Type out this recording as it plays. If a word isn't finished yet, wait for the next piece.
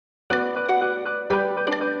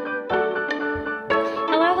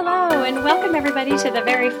welcome everybody to the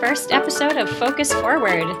very first episode of Focus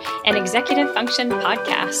Forward, an executive function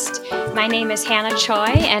podcast. My name is Hannah Choi,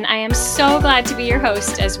 and I am so glad to be your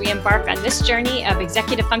host as we embark on this journey of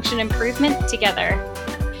executive function improvement together.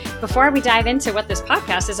 Before we dive into what this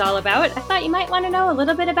podcast is all about, I thought you might want to know a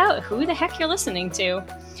little bit about who the heck you're listening to.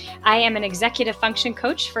 I am an executive function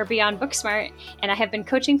coach for Beyond BookSmart, and I have been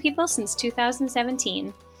coaching people since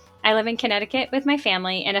 2017. I live in Connecticut with my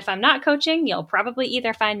family, and if I'm not coaching, you'll probably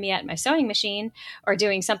either find me at my sewing machine or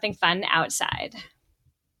doing something fun outside.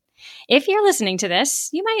 If you're listening to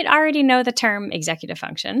this, you might already know the term executive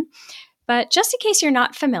function, but just in case you're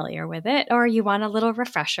not familiar with it or you want a little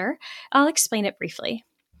refresher, I'll explain it briefly.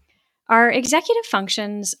 Our executive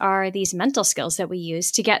functions are these mental skills that we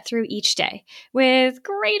use to get through each day with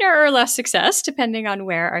greater or less success, depending on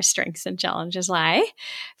where our strengths and challenges lie.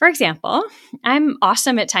 For example, I'm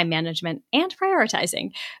awesome at time management and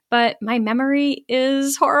prioritizing, but my memory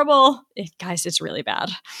is horrible. Guys, it's really bad.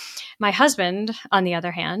 My husband, on the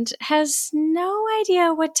other hand, has no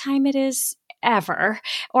idea what time it is ever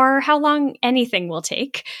or how long anything will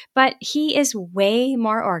take, but he is way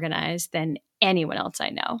more organized than anyone else I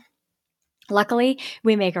know. Luckily,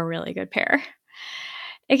 we make a really good pair.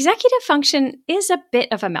 Executive function is a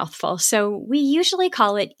bit of a mouthful, so we usually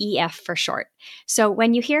call it EF for short. So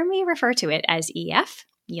when you hear me refer to it as EF,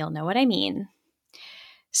 you'll know what I mean.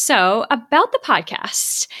 So about the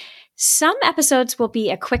podcast, some episodes will be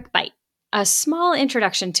a quick bite, a small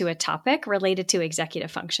introduction to a topic related to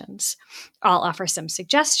executive functions. I'll offer some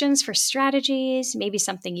suggestions for strategies, maybe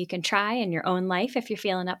something you can try in your own life if you're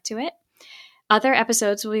feeling up to it. Other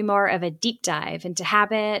episodes will be more of a deep dive into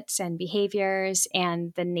habits and behaviors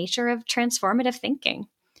and the nature of transformative thinking.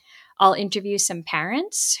 I'll interview some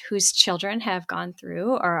parents whose children have gone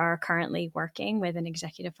through or are currently working with an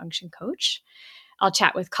executive function coach. I'll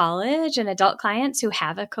chat with college and adult clients who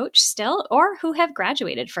have a coach still or who have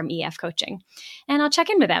graduated from EF coaching. And I'll check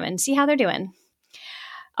in with them and see how they're doing.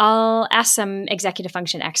 I'll ask some executive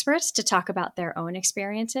function experts to talk about their own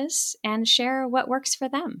experiences and share what works for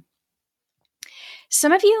them.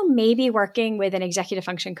 Some of you may be working with an executive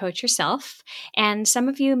function coach yourself, and some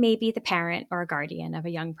of you may be the parent or guardian of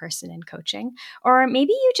a young person in coaching, or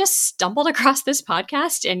maybe you just stumbled across this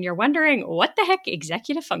podcast and you're wondering what the heck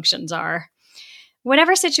executive functions are.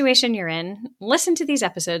 Whatever situation you're in, listen to these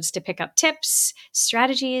episodes to pick up tips,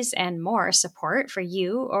 strategies, and more support for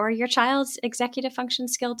you or your child's executive function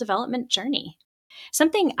skill development journey.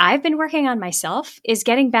 Something I've been working on myself is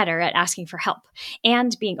getting better at asking for help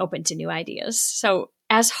and being open to new ideas. So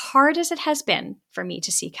as hard as it has been for me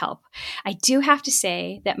to seek help, I do have to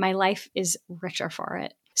say that my life is richer for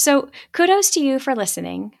it. So kudos to you for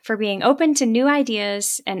listening, for being open to new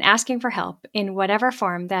ideas and asking for help in whatever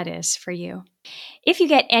form that is for you. If you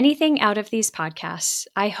get anything out of these podcasts,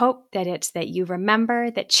 I hope that it's that you remember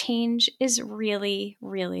that change is really,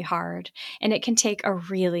 really hard, and it can take a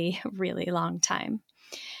really, really long time.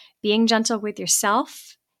 Being gentle with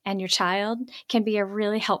yourself and your child can be a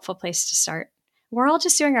really helpful place to start. We're all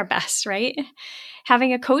just doing our best, right?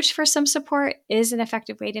 Having a coach for some support is an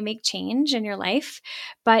effective way to make change in your life,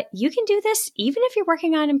 but you can do this even if you're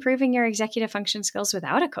working on improving your executive function skills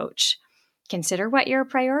without a coach. Consider what your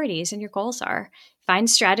priorities and your goals are. Find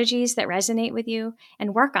strategies that resonate with you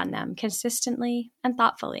and work on them consistently and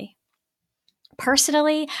thoughtfully.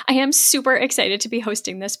 Personally, I am super excited to be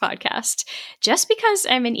hosting this podcast. Just because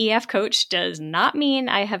I'm an EF coach does not mean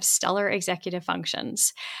I have stellar executive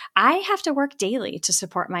functions. I have to work daily to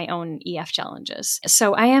support my own EF challenges.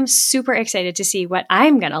 So I am super excited to see what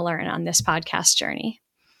I'm going to learn on this podcast journey.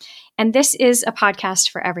 And this is a podcast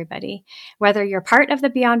for everybody. Whether you're part of the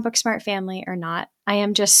Beyond BookSmart family or not, I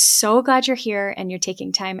am just so glad you're here and you're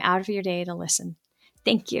taking time out of your day to listen.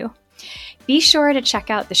 Thank you. Be sure to check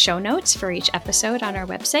out the show notes for each episode on our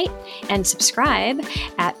website and subscribe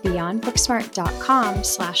at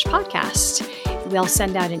beyondbooksmart.com/podcast. We'll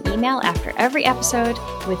send out an email after every episode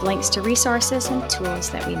with links to resources and tools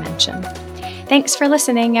that we mention. Thanks for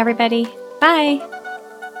listening, everybody. Bye.